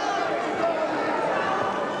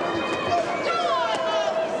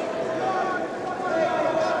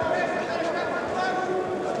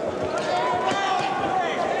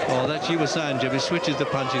 You were saying, Jim, he switches the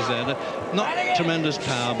punches there. Not tremendous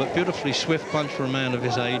power, but beautifully swift punch for a man of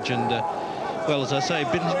his age. And, well, as I say,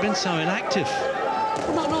 been so inactive.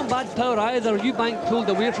 Well, not bad power either. Eubank pulled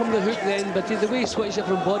away from the hook then, but the way he switched it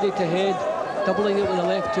from body to head, doubling it with the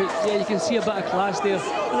left hook, yeah, you can see a bit of class there.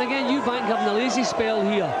 And again, Eubank having a lazy spell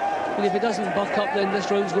here. And if he doesn't buck up, then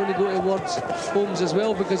this round's going to go towards Holmes as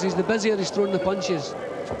well, because he's the busier he's throwing the punches.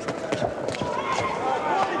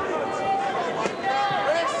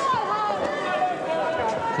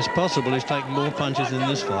 It's possible he's taken more punches in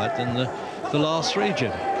this fight than the last three,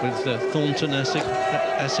 Jim, with Thornton,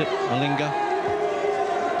 Essett, Malinga.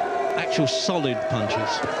 Actual solid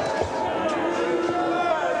punches.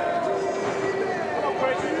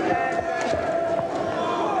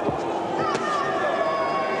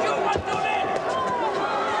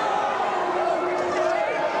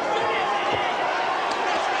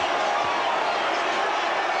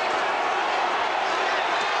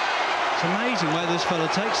 This fella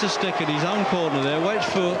takes the stick in his own corner there, waits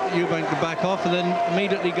for Eubank to back off, and then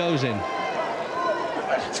immediately goes in.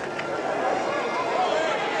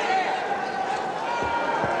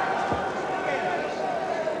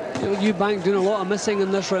 Eubank doing a lot of missing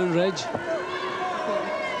in this round, Reg.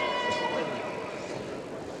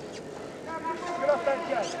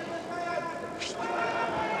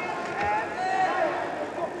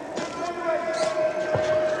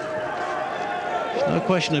 No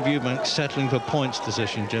question of Eubank settling for points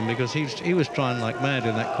decision, Jim, because he was trying like mad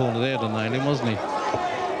in that corner there to nail him, wasn't he?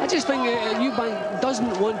 I just think Eubank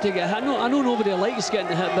doesn't want to get hit. I know nobody likes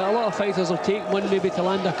getting hit, but a lot of fighters will take one maybe to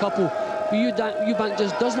land a couple. But Eubank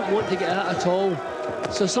just doesn't want to get hit at all.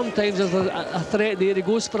 So sometimes there's a threat there. He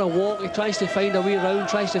goes for a walk, he tries to find a way round,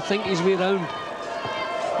 tries to think his way round.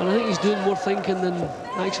 And I think he's doing more thinking than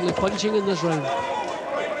actually punching in this round.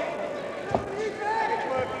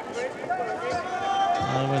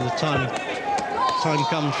 When the time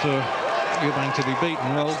comes for Eubank to be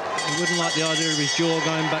beaten, well, he wouldn't like the idea of his jaw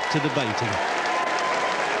going back to the baiting.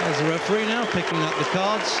 There's the referee now picking up the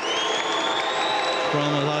cards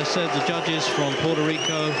from, as I said, the judges from Puerto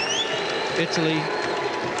Rico, Italy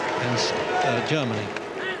and Germany.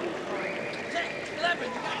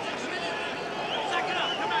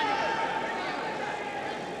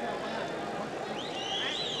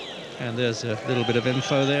 And there's a little bit of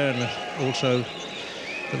info there, and also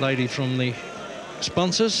the lady from the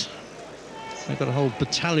sponsors. They've got a whole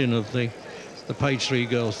battalion of the Page 3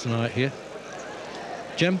 girls tonight here.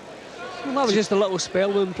 Jim? Well, that was just a little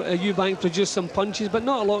spell when Eubank produced some punches, but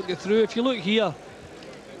not a lot get through. If you look here,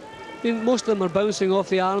 I mean, most of them are bouncing off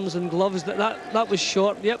the arms and gloves. That was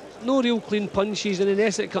short. Yep, no real clean punches. And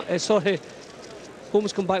then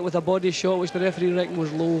Holmes come back with a body shot, which the referee reckoned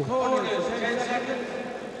was low.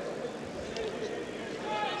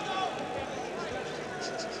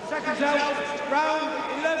 Seconds out, round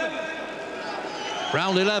 11.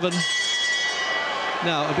 Round 11.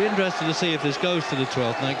 Now, I'd be interested to see if this goes to the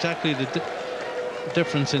 12th. Now, exactly the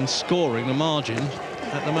difference in scoring, the margin.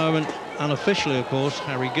 At the moment, unofficially, of course,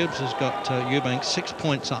 Harry Gibbs has got Eubank 6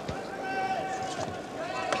 points up.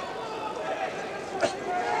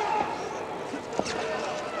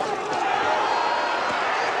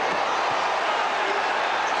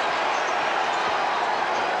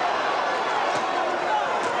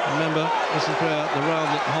 Remember, this is where the round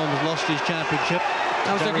that Holmes lost his championship.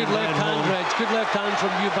 That was a good left hand, Reg. Good left hand from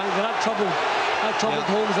Eubank. That troubled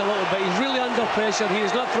Holmes a little bit. He's really under pressure. He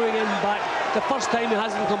is not throwing in back. The first time he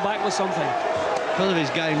hasn't come back with something. Because of his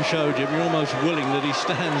game show, Jim, you're almost willing that he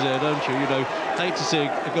stands there, don't you? You know, hate to see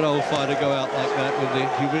a good old fighter go out like that with the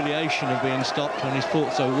humiliation of being stopped when he's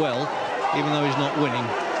fought so well, even though he's not winning.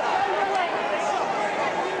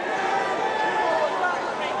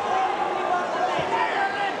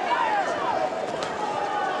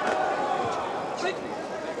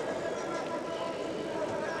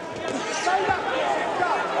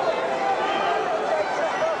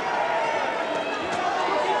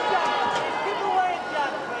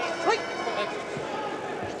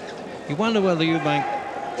 You wonder whether Eubank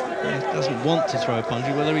doesn't want to throw a punch,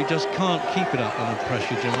 whether he just can't keep it up under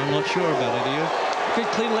pressure, Jim. I'm not sure about it, are you?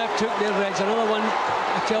 Good clean left hook there, Reg. Another one,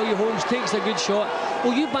 I tell you, Holmes takes a good shot.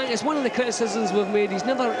 Well, Eubank, it's one of the criticisms we've made. He's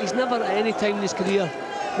never at any time in his career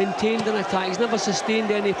maintained an attack. He's never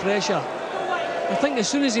sustained any pressure. I think as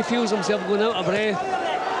soon as he feels himself going out of breath,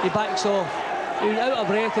 he backs off. I mean, out of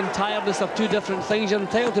breath and tiredness are two different things. You're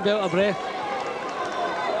entitled to be out of breath.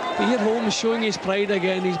 But here Holmes showing his pride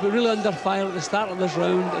again. He's been really under fire at the start of this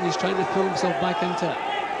round and he's trying to pull himself back into it.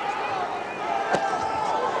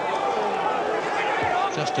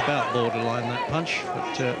 Just about borderline, that punch,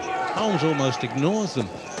 but Holmes almost ignores them.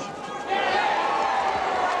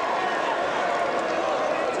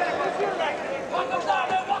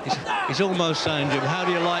 He's almost saying, Jim, how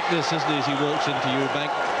do you like this, isn't he, as he walks into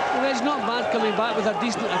Eubank? Well, it's not bad coming back with a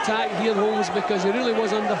decent attack here, Holmes, because he really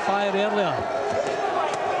was under fire earlier.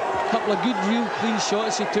 A couple of good, real clean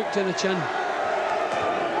shots he took to the chin.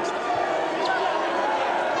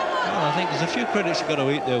 Well, I think there's a few critics who've got to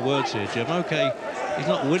eat their words here, Jim. OK, he's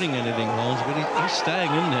not winning anything, Holmes, but he's staying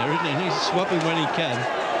in there, isn't he? He's swapping when he can.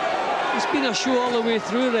 It's been a show all the way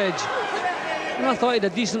through, Reg. And I thought he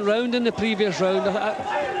had a decent round in the previous round.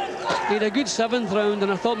 He had a good 7th round,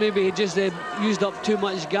 and I thought maybe he just used up too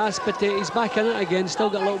much gas, but he's back in it again, still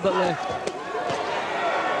got a little bit left.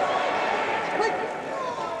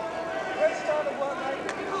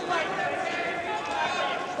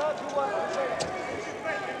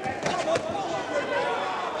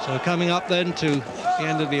 So coming up then to the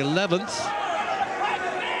end of the 11th.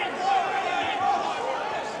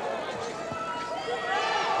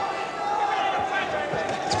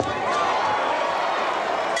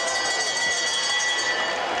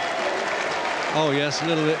 Oh yes, a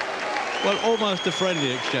little bit, well, almost a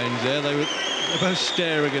friendly exchange there. They're both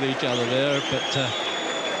staring at each other there,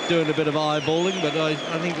 but doing a bit of eyeballing, but I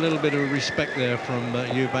think a little bit of respect there from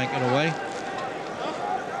Eubank in a way.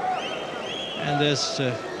 And there's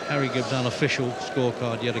Harry Gibbs' unofficial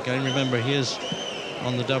scorecard yet again. Remember, he is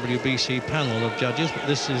on the WBC panel of judges, but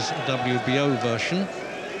this is a WBO version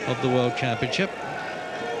of the World Championship.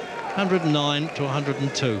 109 to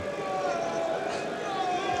 102.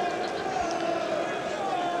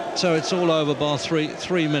 So it's all over by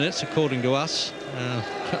three minutes, according to us.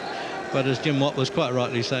 But as Jim Watt was quite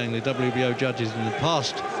rightly saying, the WBO judges in the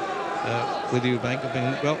past with Eubank have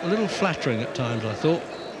been, well, a little flattering at times, I thought.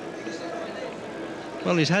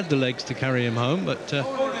 Well, he's had the legs to carry him home, but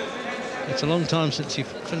it's a long time since he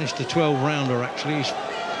finished a 12-rounder, actually.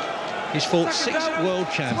 He's fought 6 world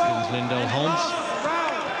champions, Lindell Holmes.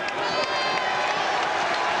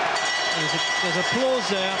 There's applause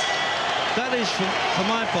there. That is, for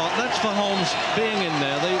my part, that's for Holmes being in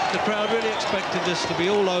there. The crowd really expected this to be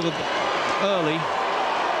all over early.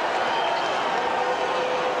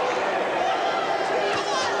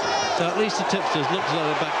 So at least the tipsters look as though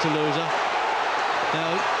they're back to loser.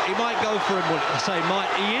 Now, he might go for him, well, I say might,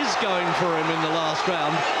 he is going for him in the last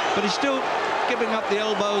round, but he's still giving up the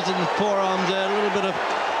elbows and the forearms there, a little bit of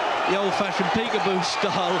the old-fashioned peekaboo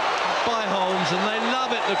style by Holmes, and they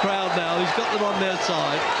love it, the crowd now. He's got them on their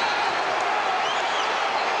side.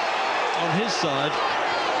 on his side.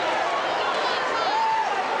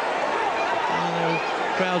 And there were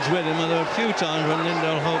crowds with him, and there were a few times when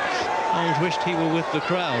Lindell Holmes wished he were with the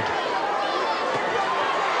crowd.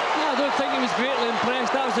 I don't think he was greatly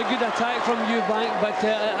impressed. That was a good attack from Eubank, but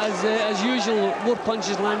as usual, more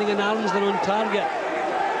punches landing in arms than on target.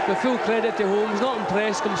 With full credit to Holmes, not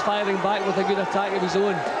impressed, comes firing back with a good attack of his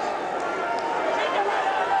own.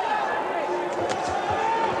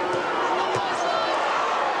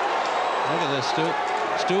 Look at this,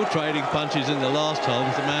 still trading punches in the last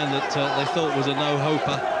Holmes, the man that they thought was a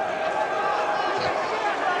no-hoper.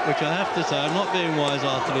 Which I have to say, I'm not being wise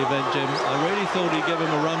after the event, Jim. I really thought he'd give him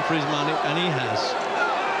a run for his money, and he has.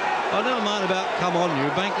 I don't mind about come on,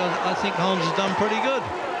 Eubank. I think Holmes has done pretty good.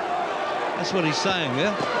 That's what he's saying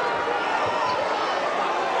there.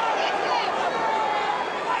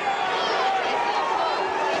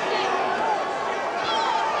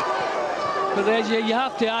 But Reggie, you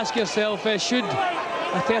have to ask yourself, should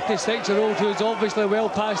a 36-year-old who's obviously well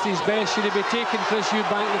past his best, should he be taking Chris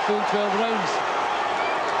Eubank the full 12 rounds?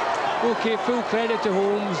 OK, full credit to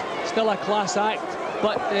Holmes, still a class act,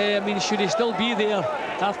 but I mean, should he still be there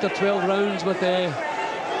after 12 rounds with a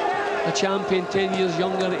champion 10 years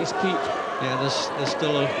younger at his peak? Yeah, there's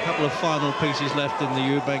still a couple of final pieces left in the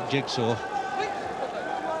Eubank jigsaw.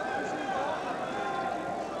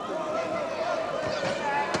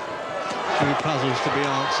 A few puzzles to be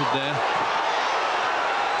answered there.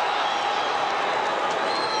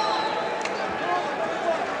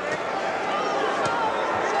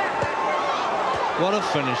 What a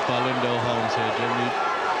finish by Lindell Holmes here, Jim.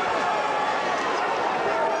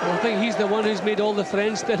 Well, I think he's the one who's made all the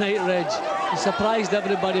friends tonight, Reg. He surprised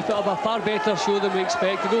everybody, put up a far better show than we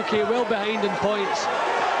expected. OK, well behind in points.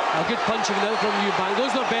 A good punching out from Eubank.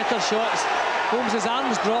 Those were better shots. Holmes'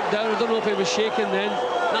 arms dropped down. I don't know if he was shaking then.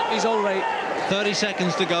 No, he's all right. 30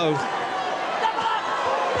 seconds to go.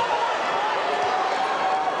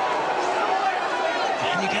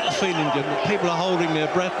 And you get the feeling, Jim, that people are holding their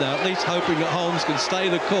breath now, at least hoping that Holmes can stay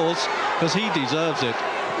the course, because he deserves it.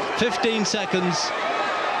 15 seconds.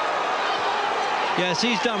 Yes,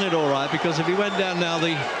 he's done it all right, because if he went down now,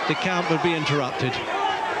 the count would be interrupted.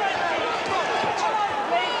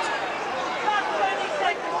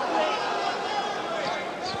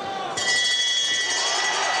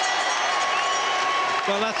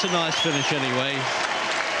 Well, that's a nice finish anyway.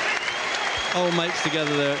 Old mates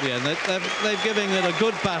together there at the end. They've given it a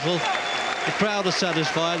good battle. The crowd are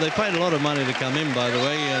satisfied. They paid a lot of money to come in, by the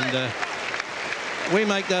way, and we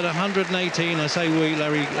make that 118. I say we,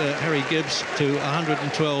 Harry Gibbs, to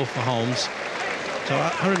 112 for Holmes. So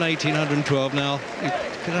 118, 112. Now,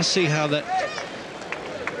 can I see how that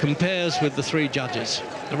compares with the three judges?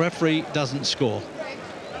 The referee doesn't score.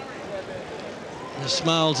 The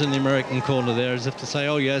smiles in the American corner there, as if to say,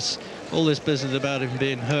 oh yes, all this business about him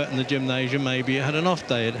being hurt in the gymnasium, maybe he had an off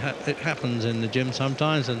day. It happens in the gym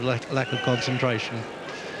sometimes, and lack of concentration.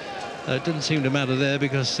 It didn't seem to matter there,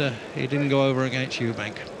 because he didn't go over against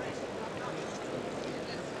Eubank.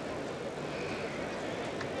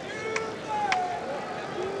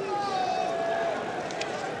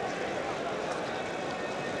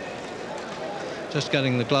 Just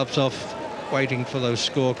getting the gloves off, waiting for those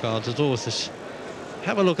scorecards. There's always this.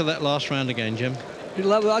 Have a look at that last round again, Jim.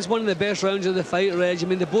 That's one of the best rounds of the fight, Reg. I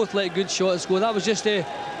mean, they both let good shots go. That was just in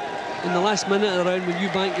the last minute of the round when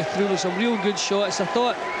Eubank got through with some real good shots. I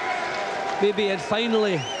thought maybe he had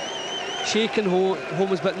finally shaken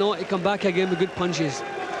Holmes, but not. He come back again with good punches.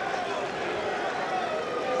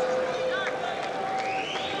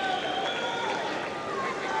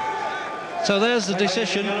 So there's the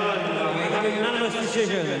decision. We have a unanimous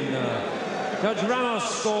decision. Judge Ramos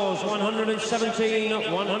scores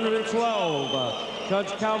 117-112.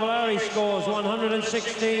 Judge Cavallari scores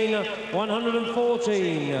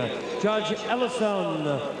 116-114. Judge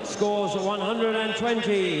Ellison scores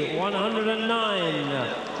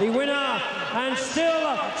 120-109. The winner and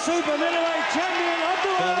still super middleweight champion of the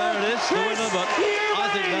world. Well, there it is, the winner, but I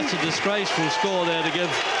think that's a disgraceful score there to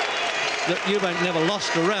give. That Eubank never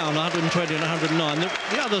lost a round, 120 and 109.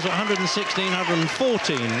 The others were 116,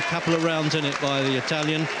 114, a couple of rounds in it by the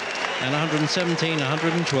Italian, and 117,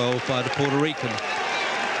 112 by the Puerto Rican.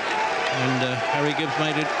 And Harry Gibbs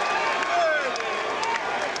made it.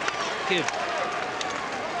 Gibbs.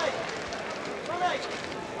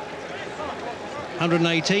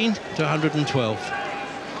 118 to 112.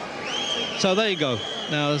 So there you go.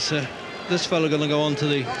 Now is this fella going to go on to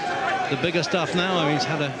the bigger stuff now? I mean, he's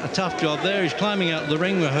had a tough job there. He's climbing out of the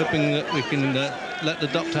ring. We're hoping that we can let the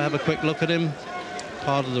doctor have a quick look at him.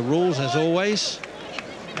 Part of the rules, as always.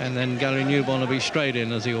 And then Gary Newborn will be straight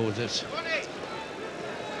in, as he always is.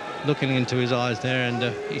 looking into his eyes there,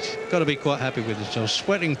 and he's got to be quite happy with himself.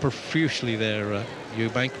 Sweating profusely there,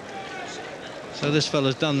 Eubank. So this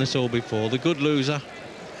fella's done this all before, the good loser,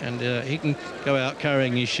 and he can go out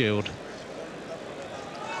carrying his shield.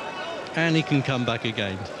 And he can come back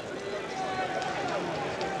again.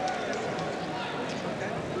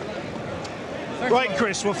 Right,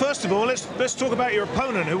 Chris, well, first of all, let's talk about your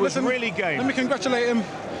opponent, who was really game. Let me congratulate him.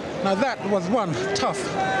 Now, that was one tough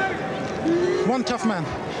man,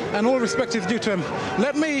 and all respect is due to him.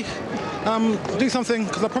 Let me do something,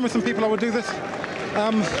 because I promised some people I would do this.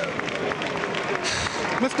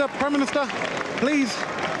 Mr. Prime Minister, please,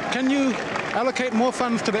 can you allocate more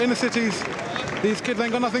funds to the inner cities? These kids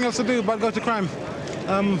ain't got nothing else to do but go to crime.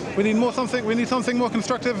 We need something more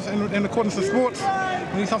constructive in accordance to sports.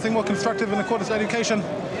 We need something more constructive in accordance to education.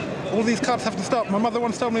 All these cuts have to stop. My mother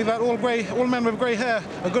once told me that all men with grey hair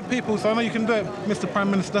are good people, so I know you can do it, Mr. Prime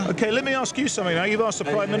Minister. Okay, let me ask you something now. You've asked the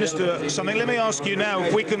Prime Minister something. Let me ask you now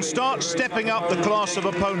if we can start stepping up the class of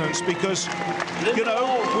opponents, because, you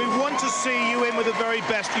know, we want to see you in with the very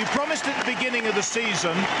best. You promised at the beginning of the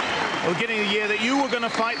season, or beginning of the year, that you were going to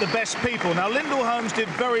fight the best people. Now, Lindell Holmes did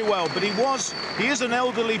very well, but he is an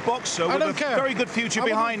elderly boxer with a very good future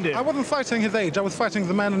behind him. I wasn't fighting his age. I was fighting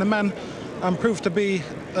the man, and the man proved to be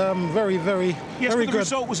very, very, yes, very but good. The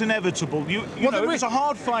result was inevitable. You know, it was a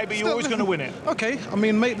hard fight, but you're always going to win it. Okay, I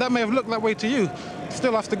mean, that may have looked that way to you.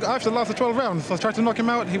 Still, after the last 12 rounds, I tried to knock him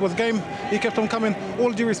out. He was game. He kept on coming.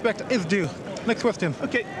 All due respect is due. Next question.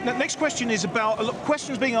 Okay, next question is about,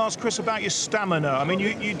 questions being asked, Chris, about your stamina. I mean,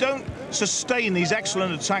 you don't sustain these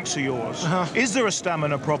excellent attacks of yours. Is there a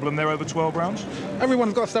stamina problem there over 12 rounds?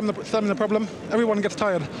 Everyone's got a stamina problem. Everyone gets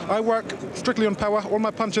tired. I work strictly on power. All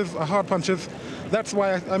my punches are hard punches. That's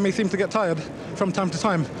why I may seem to get tired from time to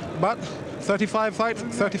time. But 35 fights,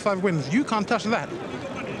 35 wins. You can't touch that.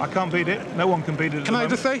 I can't beat it. No one can beat it. Can I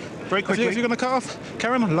just say, very quickly, if you're going to cut off,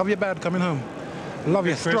 Karen, love you bad coming home. Love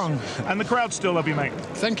you strong. And the crowd still love you, mate.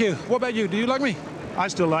 Thank you. What about you? Do you like me? I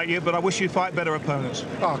still like you, but I wish you'd fight better opponents.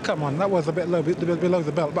 Oh, come on. That was a bit low, below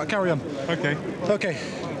the belt. But carry on. Okay. Okay.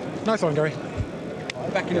 Nice one, Gary.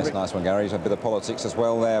 Yes, nice one, Gary. A bit of politics as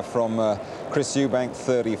well there from Chris Eubank,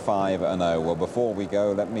 35-0. Well, before we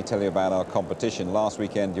go, let me tell you about our competition. Last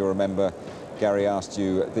weekend, you remember, Gary asked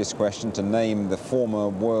you this question to name the former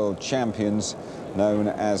world champions known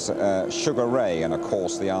as Sugar Ray, and of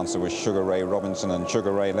course the answer was Sugar Ray Robinson and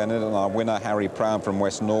Sugar Ray Leonard, and our winner Harry Proud from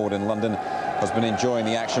West Norwood in London has been enjoying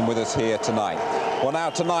the action with us here tonight. Well, now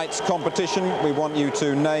tonight's competition, we want you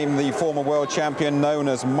to name the former world champion known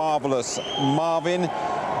as Marvellous Marvin.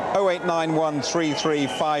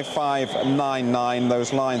 0891335599.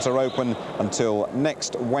 Those lines are open until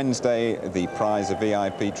next Wednesday. The prize, a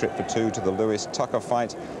VIP trip for two to the Lewis Tucker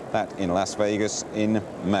fight, that in Las Vegas in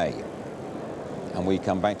May. And we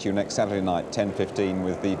come back to you next Saturday night, 10:15,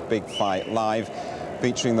 with the big fight live,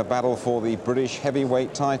 featuring the battle for the British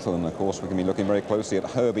heavyweight title. And of course, we can be looking very closely at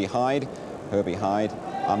Herbie Hyde. Herbie Hyde,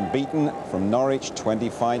 unbeaten from Norwich, 20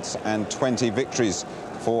 fights and 20 victories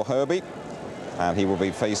for Herbie. And he will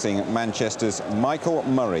be facing Manchester's Michael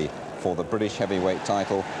Murray for the British heavyweight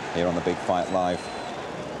title here on the Big Fight Live.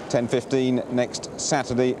 10:15 next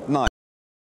Saturday night.